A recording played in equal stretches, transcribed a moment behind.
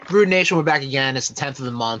Rude Nation, we're back again. It's the 10th of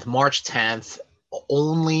the month, March 10th.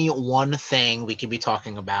 Only one thing we can be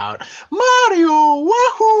talking about. Mario!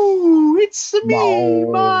 Wahoo! It's me,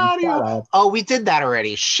 No, Mario! shut up. Oh, we did that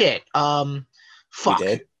already. Shit. We Fuck.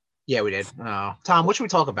 did. Yeah, we did. Oh. Tom, what should we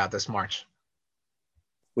talk about this March?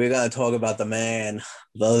 We're gonna talk about the man,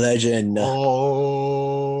 the legend,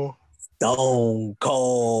 Oh. Stone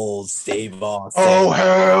Cold Steve Oh, Austin.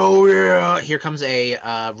 hell yeah. Here comes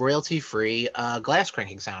a royalty-free glass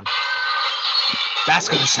cranking sound. That's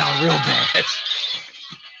going to sound real bad.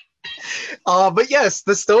 But yes,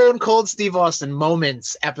 the Stone Cold Steve Austin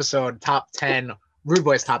Moments episode top 10, Rude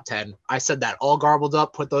Boys top 10. I said that all garbled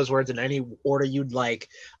up. Put those words in any order you'd like.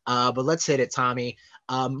 But let's hit it, Tommy.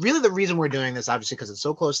 Really, the reason we're doing this, obviously, because it's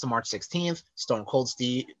so close to March 16th, Stone Cold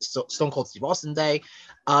Steve Austin Day.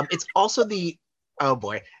 It's also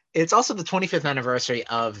it's also the 25th anniversary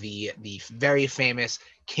of the very famous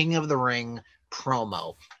King of the Ring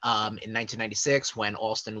promo in 1996 when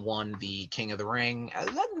Austin won the King of the Ring.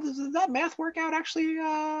 Does that math work out actually?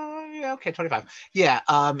 Yeah, okay, 25. Yeah, in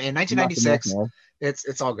I'm not the math 1996, man.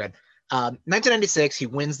 it's all good. 1996, he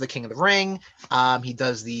wins the King of the Ring. He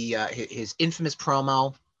does his infamous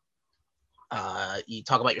promo. You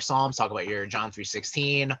talk about your Psalms, talk about your John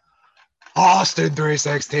 3:16. Austin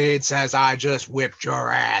 3:16 says, "I just whipped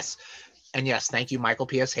your ass." And yes, thank you, Michael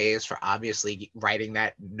P.S. Hayes, for obviously writing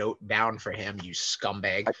that note down for him, you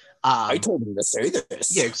scumbag. I told him to say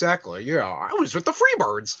this. Yeah, exactly. Yeah, I was with the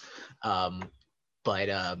Freebirds. But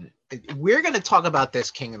we're going to talk about this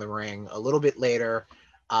King of the Ring a little bit later.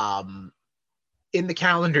 In the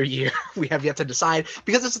calendar year, we have yet to decide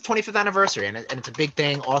because it's the 25th anniversary and it's a big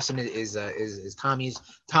thing. Austin is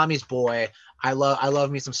Tommy's boy. I love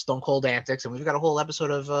me some Stone Cold antics, and we've got a whole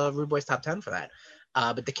episode of Rude Boys Top 10 for that.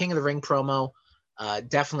 But the King of the Ring promo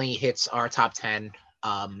definitely hits our top 10.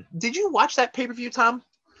 Did you watch that pay-per-view, Tom?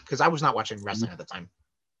 Because I was not watching wrestling at the time.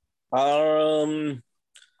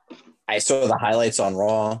 I saw the highlights on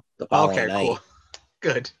Raw the following Okay, night. cool.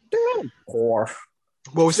 Good. Poor.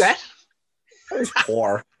 What was that? It was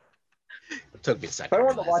poor. It took me a If second I to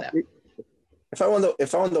wanted to realize watch that.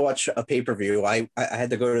 if I wanted to watch a pay-per-view, I had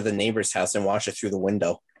to go to the neighbor's house and watch it through the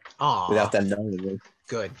window without them knowing me.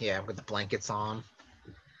 Good. Yeah, with the blankets on.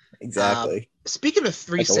 Exactly. Speaking of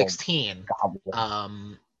Like a little 316,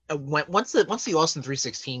 goblin. once the Austin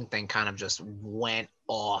 316 thing kind of just went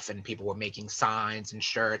off and people were making signs and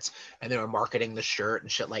shirts and they were marketing the shirt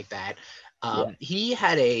and shit like that. He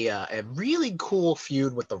had a really cool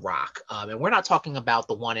feud with The Rock. And we're not talking about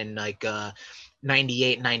the one in like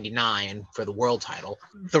 98, 99 for the world title.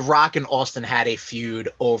 The Rock and Austin had a feud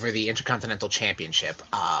over the Intercontinental Championship.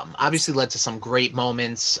 Obviously led to some great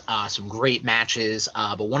moments, some great matches.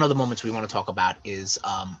 But one of the moments we want to talk about is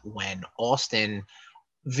when Austin,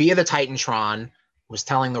 via the Titantron, was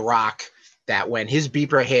telling The Rock that when his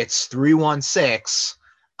beeper hits 316,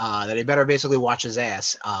 that he better basically watch his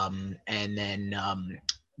ass. And then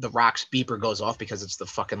The Rock's beeper goes off because it's the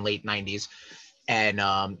fucking late 90s. And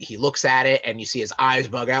he looks at it and you see his eyes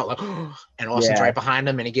bug out like, and Austin's right behind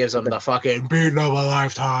him and he gives him the fucking beating of a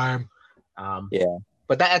lifetime.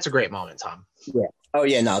 But that's a great moment, Tom. Yeah. Oh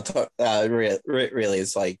yeah. No. Really,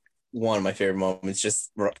 it's like one of my favorite moments.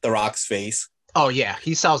 Just The Rock's face. Oh yeah,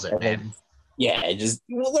 he sells it, man. Yeah.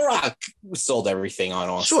 The Rock sold everything on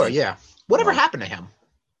Austin. Sure. Yeah. Whatever happened to him?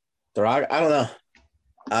 The Rock. I don't know.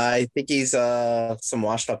 I think he's some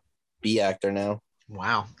washed up B actor now.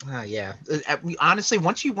 Wow. Yeah. Honestly,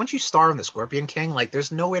 once you star in the Scorpion King, like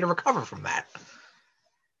there's no way to recover from that.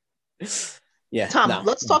 Yeah. Tom, no.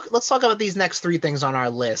 let's talk about these next three things on our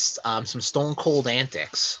list. Some Stone Cold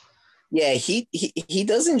antics. Yeah, he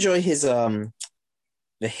does enjoy his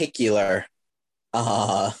vehicular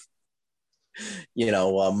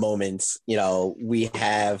moments. We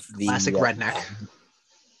have the classic redneck.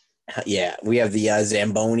 We have the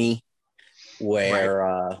Zamboni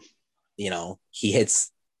where he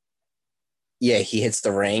hits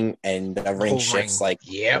the ring and the ring shifts like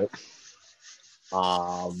yep.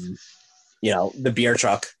 The beer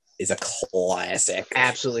truck is a classic.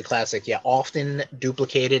 Absolutely classic. Yeah, often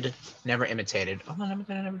duplicated, never imitated. Oh, never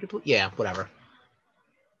duplicated. Yeah, whatever.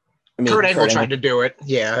 I mean, Kurt Angle tried to do it.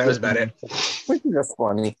 Yeah, that was about it. Which is just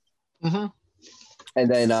funny. Mm-hmm. And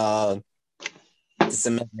then the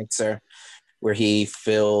cement mixer where he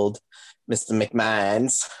filled Mr.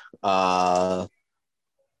 McMahon's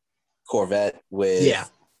Corvette with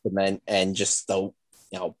cement and just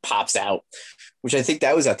pops out, which I think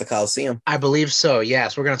that was at the Coliseum. I believe so.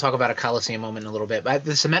 Yes, we're going to talk about a Coliseum moment in a little bit. But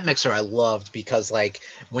the cement mixer I loved because like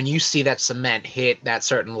when you see that cement hit that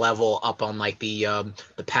certain level up on like the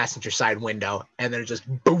passenger side window and then it just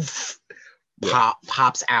boof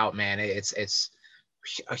pops out, man. It's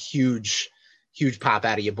a huge pop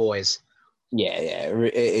out of your boys. Yeah,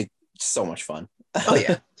 it's so much fun. Oh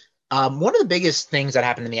yeah. One of the biggest things that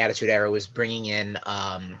happened in the Attitude Era was bringing in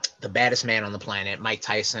the baddest man on the planet, Mike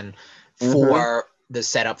Tyson, for the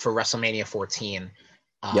setup for WrestleMania 14.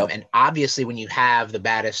 And obviously, when you have the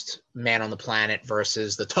baddest man on the planet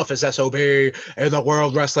versus the toughest SOB in the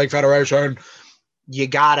World Wrestling Federation, you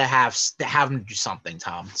gotta have him do something,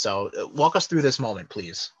 Tom. So walk us through this moment,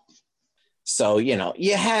 please. So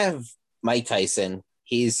you have Mike Tyson.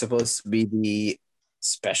 He's supposed to be the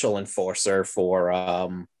special enforcer for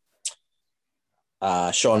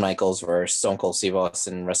Shawn Michaels versus Stone Cold Steve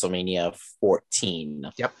Austin WrestleMania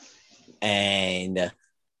 14. Yep. And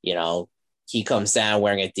he comes down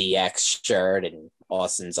wearing a DX shirt, and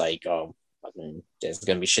Austin's like, "Oh, there's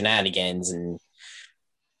gonna be shenanigans." And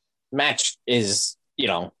match is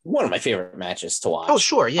one of my favorite matches to watch. Oh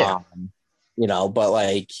sure, yeah. But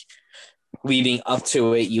like leading up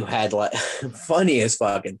to it, you had like funniest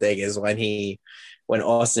fucking thing is when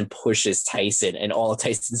Austin pushes Tyson and all of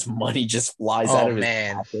Tyson's money just flies out of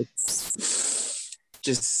his pockets.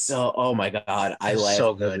 Just so, oh my God, I laughed.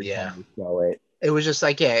 So good, yeah. It was just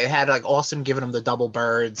like, it had like Austin giving him the double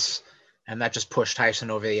birds, and that just pushed Tyson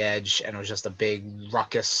over the edge, and it was just a big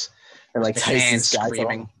ruckus. And like Tyson's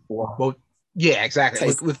screaming. Well, yeah, exactly.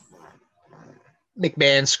 With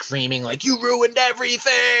McMahon screaming like, "You ruined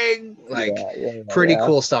everything!" Like, pretty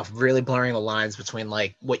cool stuff. Really blurring the lines between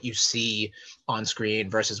like what you see on screen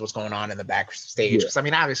versus what's going on in the backstage. Because I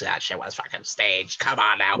mean, obviously that shit was fucking staged. Come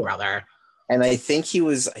on now, brother. And I think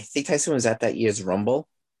Tyson was at that year's Rumble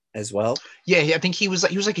as well. Yeah, I think he was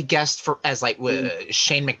like a guest as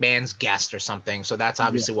Shane McMahon's guest or something. So that's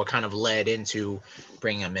obviously what kind of led into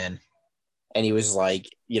bringing him in. And he was like,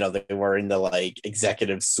 they were in the like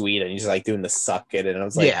executive suite, and he's like doing the suck it, and I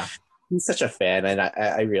was like, he's such a fan, and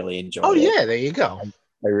I really enjoy it. Oh yeah, there you go.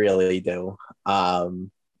 I really do.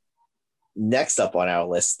 Next up on our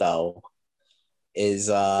list though is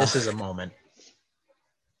this is a moment.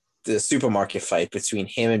 The supermarket fight between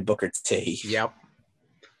him and Booker T. Yep.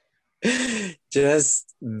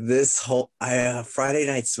 Just this whole Friday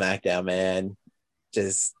Night SmackDown, man.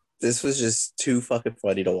 This was just too fucking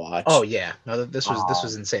funny to watch. Oh yeah, no, this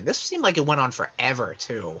was insane. This seemed like it went on forever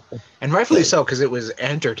too, and rightfully so, because it was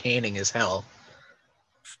entertaining as hell.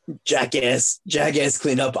 Jackass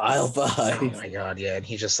clean up aisle 5. Oh my God, yeah, and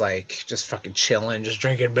he's just fucking chilling, just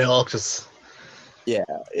drinking milk, just yeah.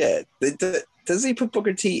 Does he put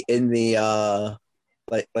Booker T in the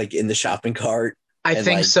like in the shopping cart? I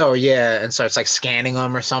think so, yeah, and starts like scanning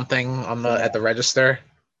them or something on at the register.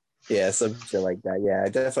 Yeah, some shit like that. Yeah, I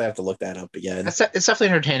definitely have to look that up again. It's definitely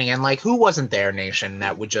entertaining, and like, who wasn't there, Nation,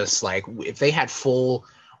 that would just like, if they had full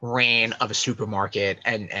reign of a supermarket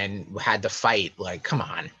and had to fight, like, come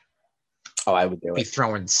on. Oh, I would do it. Be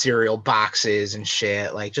throwing cereal boxes and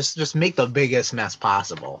shit, like just make the biggest mess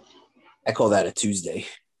possible. I call that a Tuesday.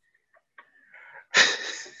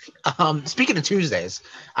 Speaking of Tuesdays,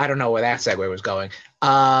 I don't know where that segue was going.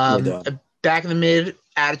 Back in the mid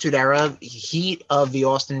Attitude Era, heat of the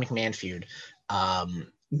Austin McMahon feud,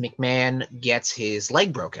 McMahon gets his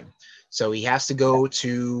leg broken, so he has to go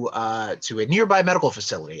to a nearby medical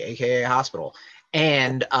facility, aka a hospital.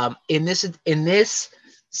 And in this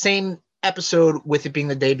same episode, with it being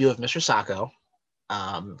the debut of Mr. Sacco,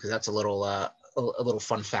 because that's a little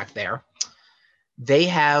fun fact there. They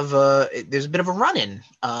have there's a bit of a run-in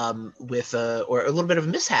with or a little bit of a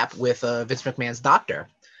mishap with Vince McMahon's doctor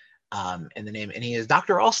in the name, and he is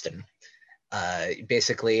Dr. Alston.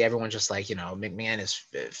 Basically, everyone's just like, McMahon is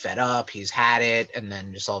fed up, he's had it, and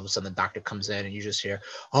then just all of a sudden the doctor comes in, and you just hear,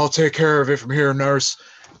 "I'll take care of it from here, nurse."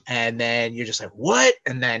 And then you're just like, "What?"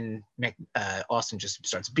 And then Austin just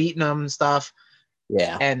starts beating him and stuff.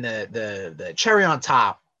 Yeah. And the cherry on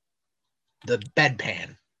top, the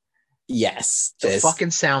bedpan. Yes, the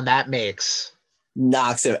fucking sound that makes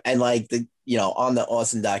knocks him. And like on the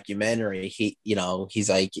Austin documentary, he's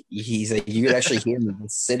like you could actually hear him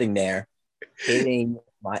sitting there hitting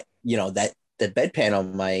my that bedpan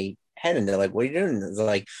on my head, and they're like, "What are you doing?" It's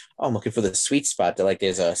like, "Oh, I'm looking for the sweet spot." They're like,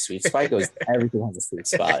 "There's a sweet spot." He goes, "Everything has a sweet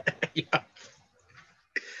spot." Yeah.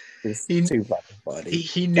 It's too fucking funny.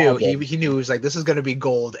 He knew it was like, this is gonna be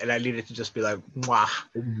gold, and I needed to just be like, "Mwah."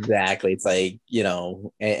 Exactly. It's like,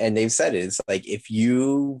 and they've said it. It's like, if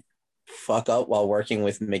you fuck up while working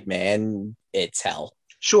with McMahon, it's hell.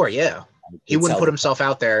 Sure, yeah. He wouldn't put himself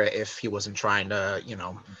out there if he wasn't trying to,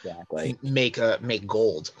 exactly make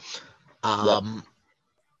gold. Yep.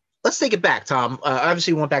 let's take it back, Tom.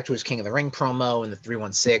 Obviously, we went back to his King of the Ring promo and the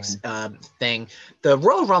 316 thing. The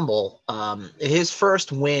Royal Rumble, his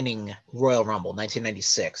first winning Royal Rumble,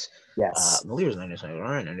 1996. Yes. I believe it was 97,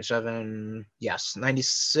 right? 97. Yes,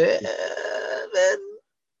 97.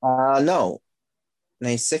 No.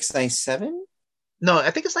 96, 97? No,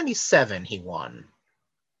 I think it's 97 he won.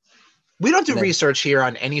 We don't do research here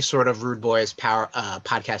on any sort of Rude Boys Power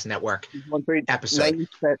Podcast Network episode.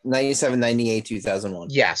 97, 98, 2001.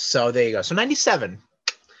 Yes, so there you go. So 97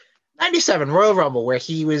 Royal Rumble, where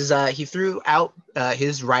he was he threw out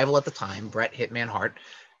his rival at the time, Bret Hitman Hart,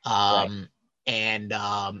 and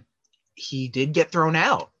he did get thrown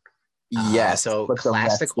out. Yes. So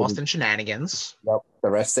classic Austin shenanigans. Yep. The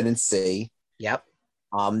rest didn't see. Yep.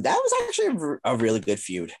 That was actually a really good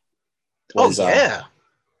feud. Yeah.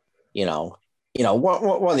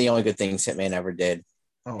 One of the only good things Hitman ever did.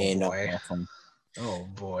 Oh boy. Oh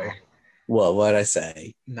boy. Well, what'd I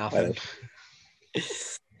say? Nothing.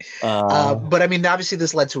 But I mean, obviously,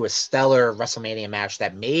 this led to a stellar WrestleMania match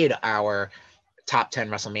that made our top 10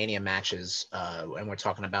 WrestleMania matches. And we're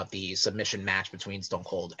talking about the submission match between Stone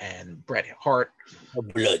Cold and Bret Hart.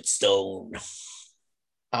 Bloodstone.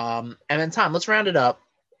 And then, Tom, let's round it up.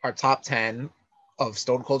 Our top 10 of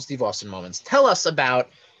Stone Cold Steve Austin moments. Tell us about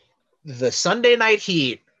the Sunday Night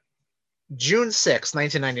Heat, June 6,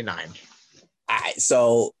 1999. All right,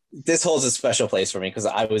 so this holds a special place for me because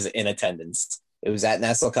I was in attendance. It was at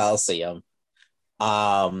Nassau Coliseum.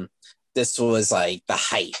 This was like the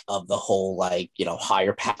height of the whole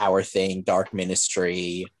higher power thing, Dark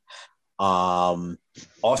Ministry. Austin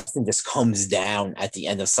just comes down at the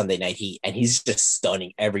end of Sunday Night Heat and he's just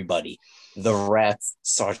stunning everybody. The refs,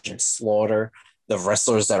 Sergeant Slaughter, the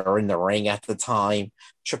wrestlers that are in the ring at the time.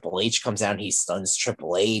 Triple H comes down, he stuns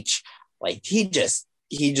Triple H. Like he just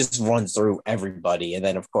runs through everybody. And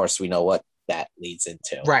then of course we know what that leads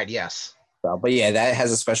into. Right, yes. So, but yeah, that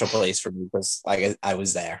has a special place for me because I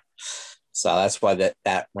was there. So that's why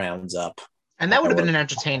that rounds up. And that would have been an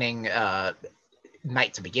entertaining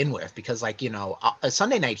night to begin with, because a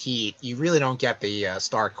Sunday Night Heat, you really don't get the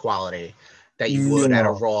star quality that you would at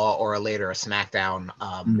a Raw or later a SmackDown.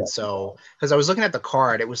 So because I was looking at the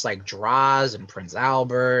card, it was like Droz and Prince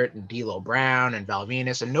Albert and D'Lo Brown and Val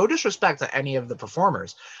Venis, and no disrespect to any of the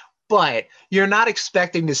performers, but you're not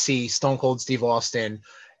expecting to see Stone Cold Steve Austin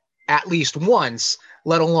at least once,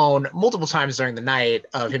 let alone multiple times during the night,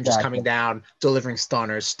 of him just coming down, delivering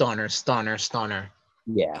stunner.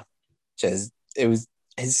 Yeah, it was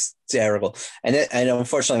hysterical. And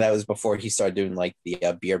unfortunately, that was before he started doing like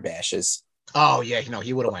the beer bashes. Oh yeah,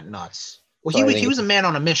 he would have went nuts. Well, he was a man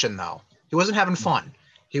on a mission though. He wasn't having fun.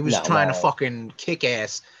 He was trying to fucking kick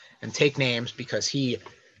ass and take names because he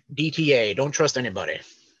DTA, don't trust anybody.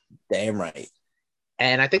 Damn right.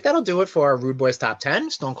 And I think that'll do it for our Rude Boys Top 10,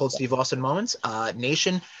 Stone Cold Steve Austin moments.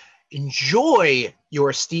 Nation, enjoy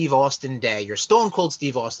your Steve Austin Day, your Stone Cold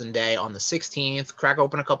Steve Austin Day on the 16th. Crack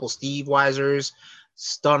open a couple Steve Weisers,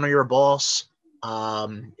 stunner your boss,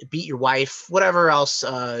 beat your wife, whatever else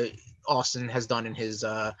Austin has done in his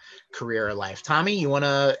career or life. Tommy, you want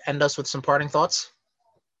to end us with some parting thoughts?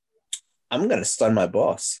 I'm going to stun my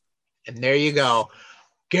boss. And there you go.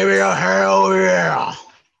 Give me a hell yeah.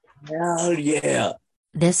 Hell yeah.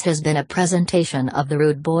 This has been a presentation of the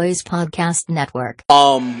Rude Boys Podcast Network.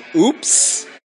 Oops.